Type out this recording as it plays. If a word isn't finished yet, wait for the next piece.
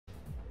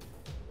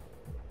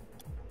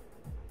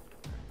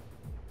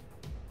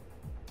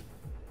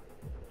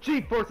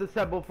G-Force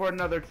assemble for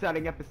another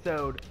exciting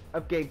episode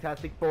of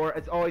Gametastic 4.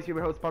 As always, you're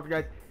your host, Parker,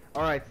 guys.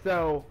 Alright,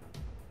 so,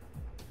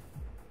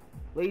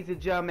 ladies and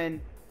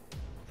gentlemen,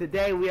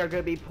 today we are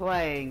going to be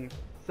playing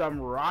some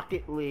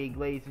Rocket League,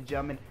 ladies and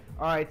gentlemen.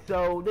 Alright,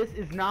 so this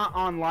is not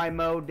online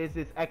mode, this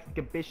is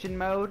exhibition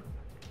mode.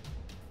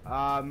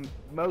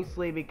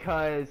 Mostly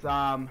because,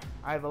 I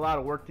have a lot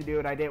of work to do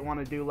and I didn't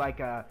want to do like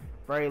a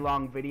very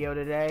long video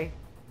today.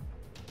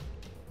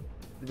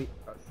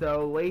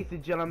 So, ladies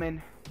and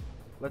gentlemen,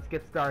 let's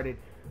get started.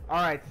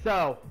 Alright,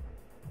 so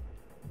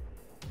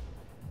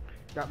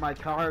got my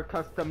car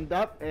customed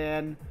up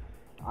and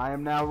I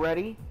am now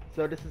ready.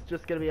 So this is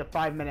just gonna be a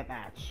 5-minute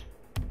match.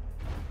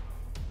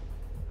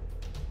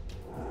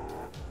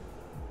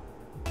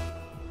 Alright,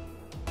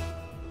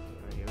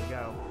 here we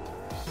go.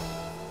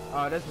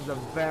 Oh, this is a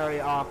very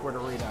awkward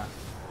arena.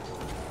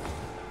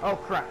 Oh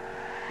crap.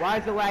 Why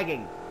is it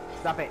lagging?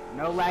 Stop it.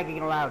 No lagging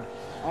allowed.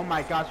 Oh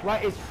my gosh,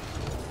 what is...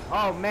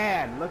 Oh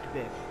man, look at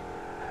this.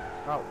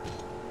 Oh.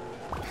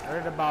 Where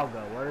did the ball go?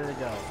 Where did it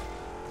go?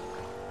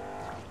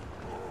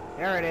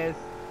 There it is.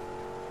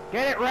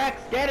 Get it,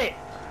 Rex! Get it!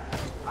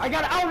 I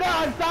got it! Oh no,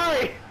 I'm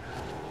sorry!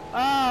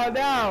 Oh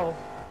no!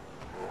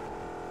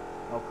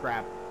 Oh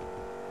crap.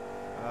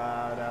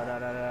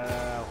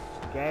 No.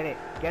 Get it.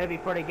 Get it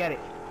before they get it.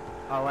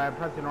 Oh, I'm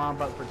pressing the wrong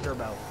button for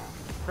turbo.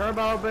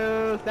 Turbo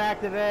boost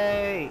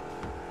activate!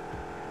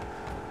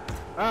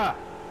 No!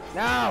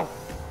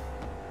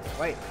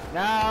 Wait,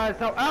 no,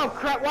 so, oh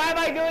crap, why am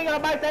I doing it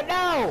on my side?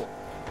 No!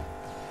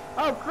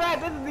 Oh crap,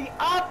 this is the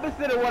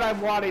opposite of what I'm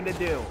wanting to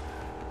do.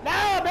 No,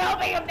 I'm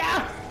helping him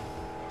now!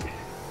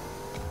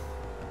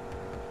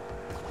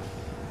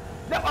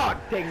 No, oh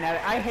dang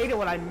that, I hate it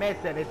when I miss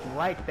it, it's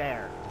right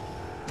there.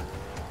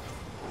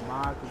 Come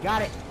on, we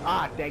got it.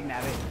 Ah, dang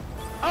that it.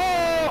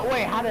 Oh,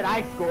 wait, how did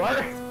I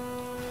score?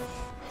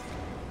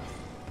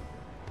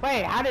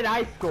 Wait, how did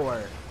I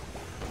score?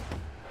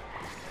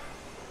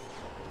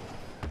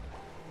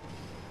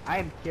 I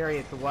am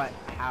curious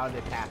how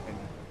this happened.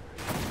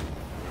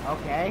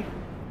 Okay.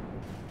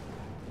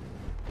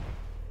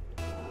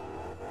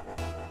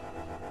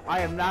 I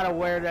am not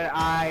aware that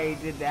I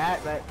did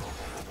that, but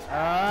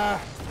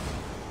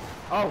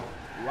oh,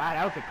 wow,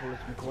 that was a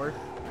collision course.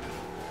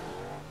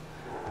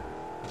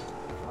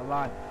 Hold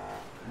on.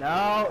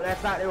 No,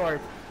 that's not yours.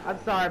 I'm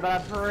sorry, but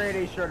I'm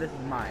pretty sure this is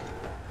mine.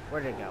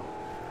 Where did it go?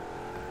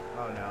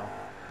 Oh no.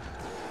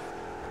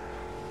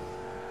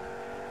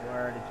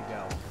 Where did you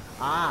go?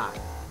 Ah!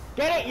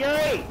 Get it,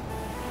 Yuri!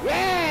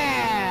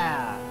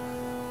 Yeah!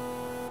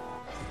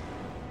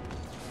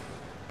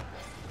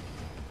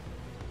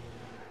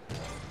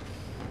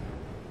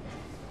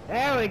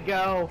 There we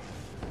go.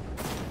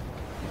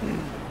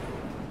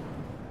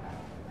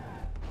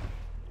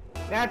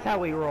 That's how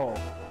we roll.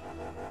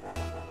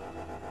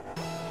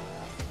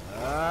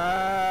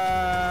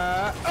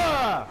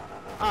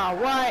 Oh,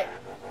 what?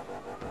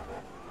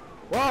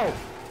 Whoa.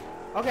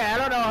 Okay, I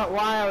don't know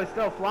why I was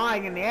still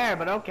flying in the air,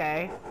 but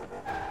okay.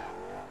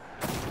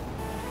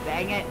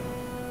 Dang it.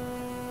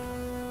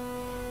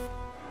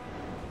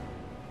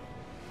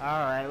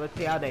 Alright, let's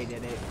see how they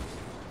did it.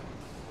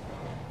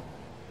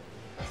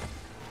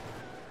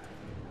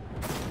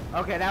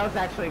 Okay, that was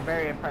actually a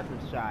very impressive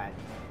shot.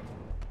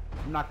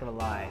 I'm not gonna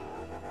lie.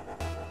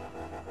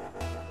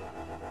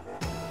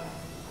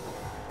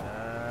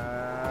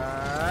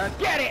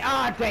 Get it!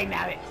 Ah, dang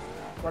that it!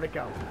 Where'd it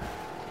go?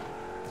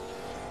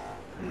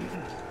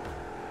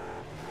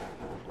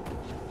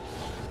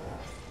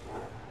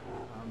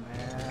 Oh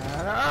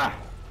man!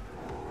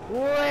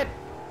 Flip!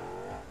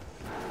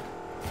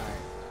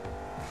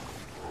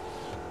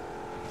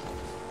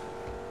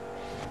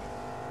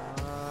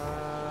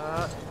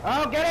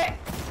 Oh, get it!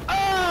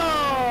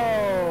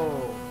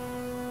 Oh!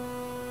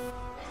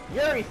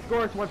 Yuri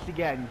scores once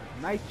again.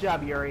 Nice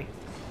job, Yuri.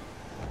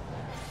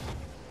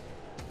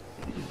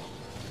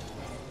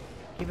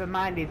 Keep in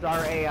mind, these are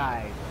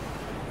AIs.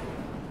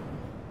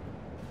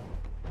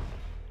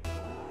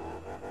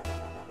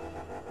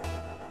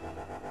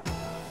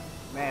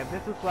 Man, if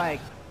this was like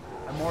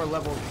a more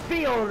level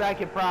field, I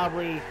could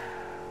probably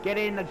get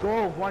in the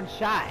goal with one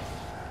shot.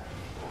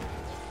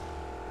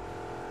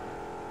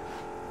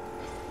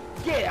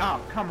 Get!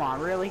 Oh, come on,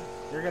 really?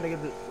 We're gonna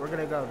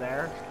go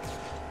there.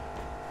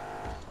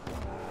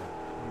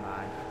 Come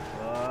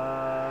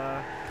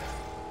on.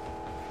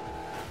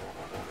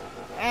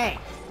 Hey,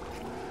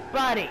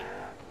 buddy.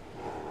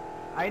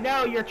 I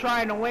know you're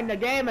trying to win the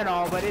game and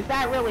all, but is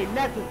that really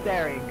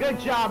necessary? Good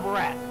job,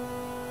 Rex.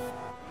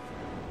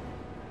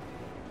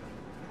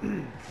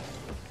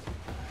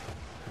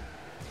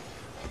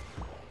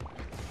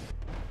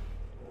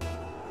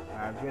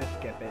 I'm gonna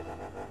skip it.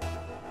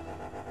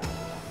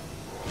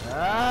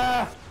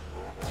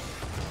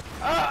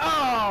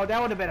 Oh, that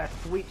would have been a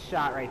sweet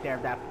shot right there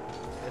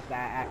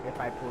if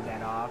I pulled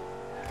that off.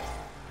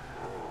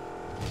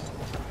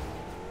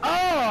 Oh,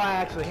 I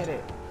actually hit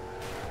it.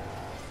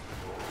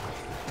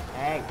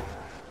 Hey,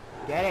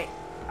 get it.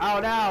 Oh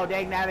no,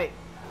 dang nabbit.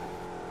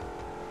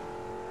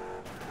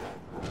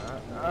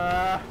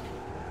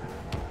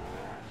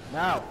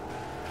 No.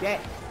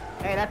 Get.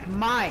 Hey, that's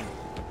mine.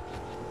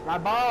 It's my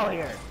ball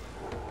here.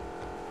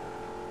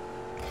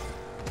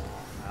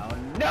 Oh,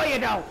 no you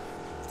don't!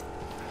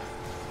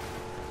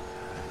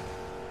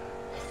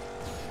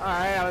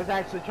 Alright, I was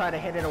actually trying to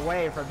hit it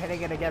away from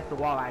hitting it against the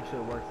wall. Actually,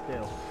 it works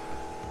too.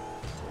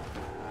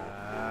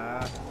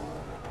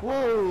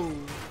 Whoa!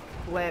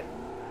 Flip.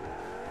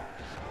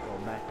 Oh,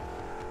 man.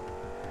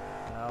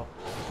 No.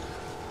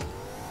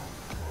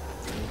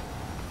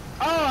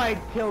 Oh, I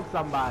killed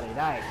somebody.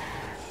 Nice.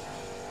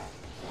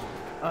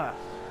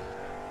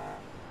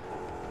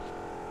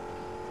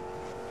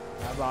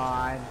 Come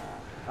on.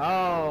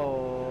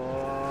 Oh.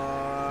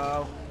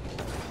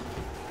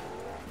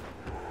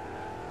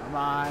 Come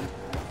on.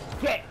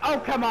 Get. Oh,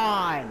 come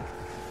on.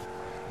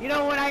 You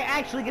know, when I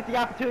actually get the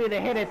opportunity to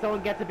hit it,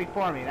 someone gets it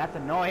before me. That's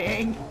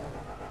annoying.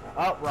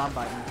 Oh, wrong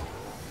button.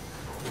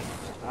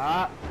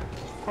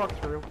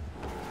 Corkscrew.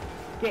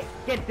 Get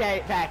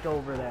that back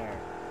over there.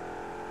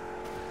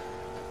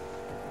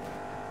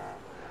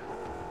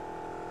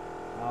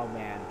 Oh,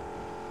 man.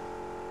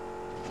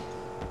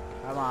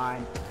 Come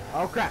on.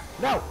 Oh, crap.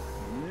 No!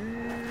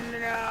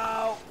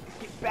 No!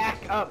 Get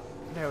back up.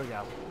 There we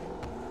go.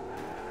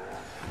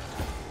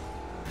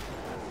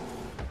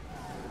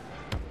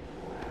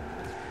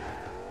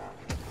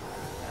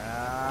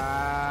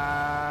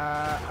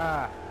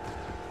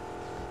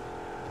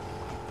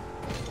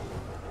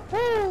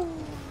 Woo!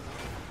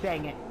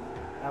 Dang it.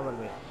 That would have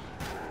been.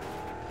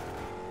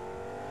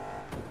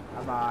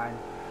 Come on.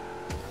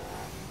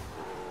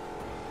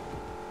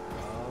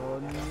 Oh,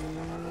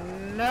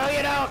 no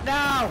you don't!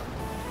 No!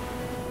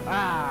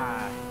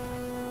 Ah!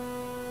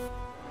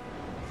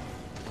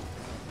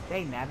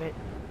 Dang nabbit.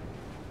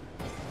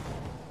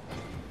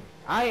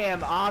 I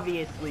am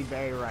obviously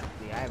very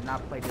rusty. I have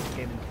not played this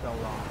game in so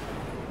long.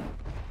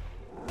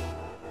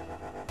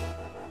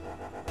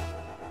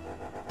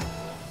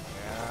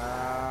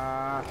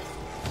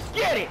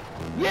 Get it!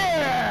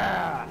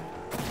 Yeah!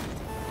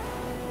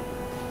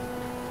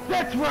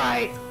 That's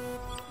right!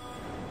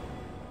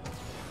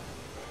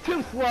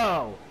 Too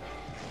slow!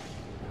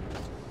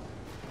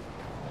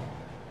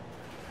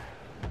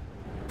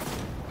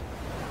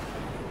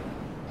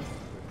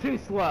 Too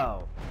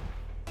slow.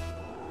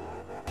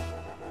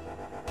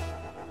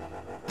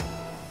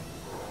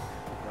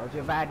 Told you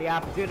if I had the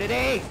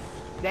opportunity!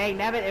 Dang,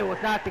 nabbit, it was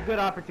not the good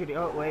opportunity.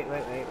 Oh, wait,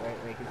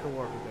 we can still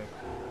work with this.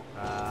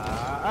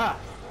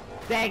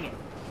 Dang it!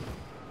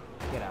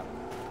 Get up.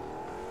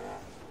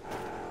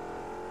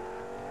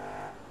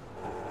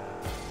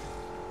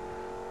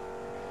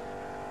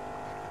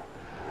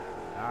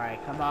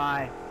 Alright, come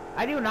on.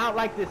 I do not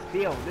like this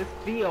field. This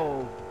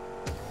field...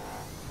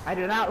 I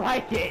do not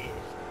like it!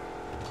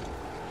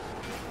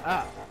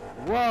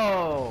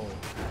 Whoa!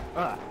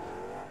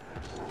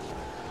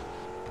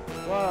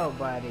 Whoa,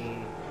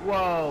 buddy.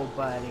 Whoa,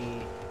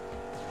 buddy.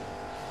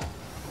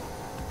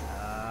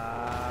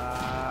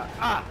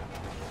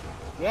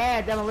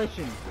 Yeah,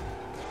 demolition.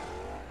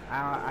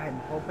 I'm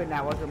hoping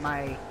that wasn't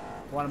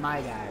one of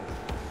my guys.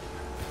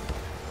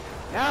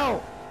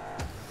 No!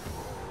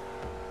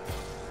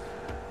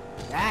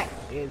 That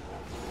is...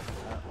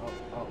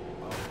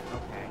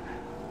 okay.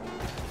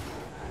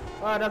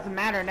 Well, it doesn't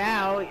matter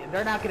now.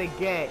 They're not gonna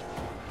get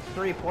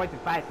 3 points in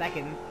 5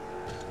 seconds.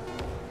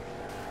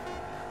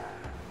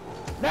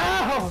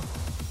 No!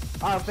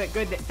 Oh,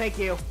 good. Thank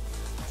you.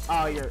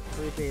 Oh, you're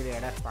 3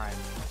 there. That's fine.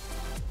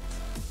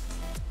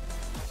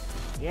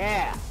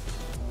 Yeah.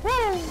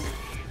 Woo!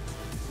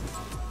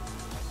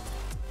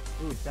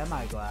 Ooh,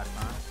 semi-glass,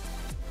 huh?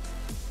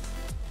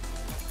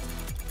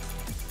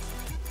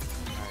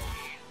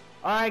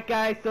 Alright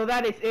guys, so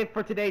that is it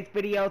for today's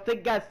video. Thank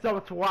you guys so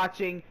much for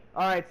watching.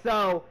 Alright,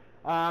 so,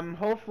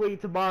 hopefully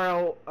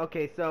tomorrow,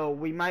 so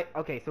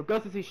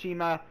Ghost of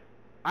Tsushima,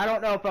 I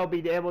don't know if I'll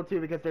be able to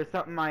because there's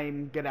something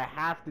I'm gonna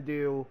have to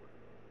do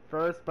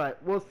first,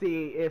 but we'll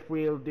see if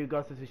we'll do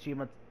Ghost of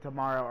Tsushima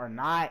tomorrow or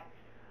not.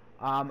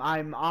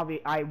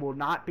 I will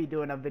not be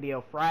doing a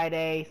video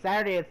Friday.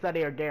 Saturday and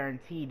Sunday are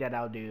guaranteed that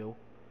I'll do.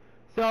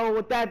 So,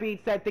 with that being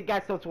said, thank you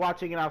guys so much for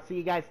watching, and I'll see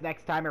you guys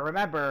next time. And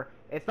remember,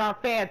 it's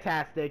not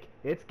fantastic,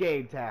 it's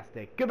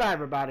game-tastic. Goodbye,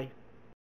 everybody.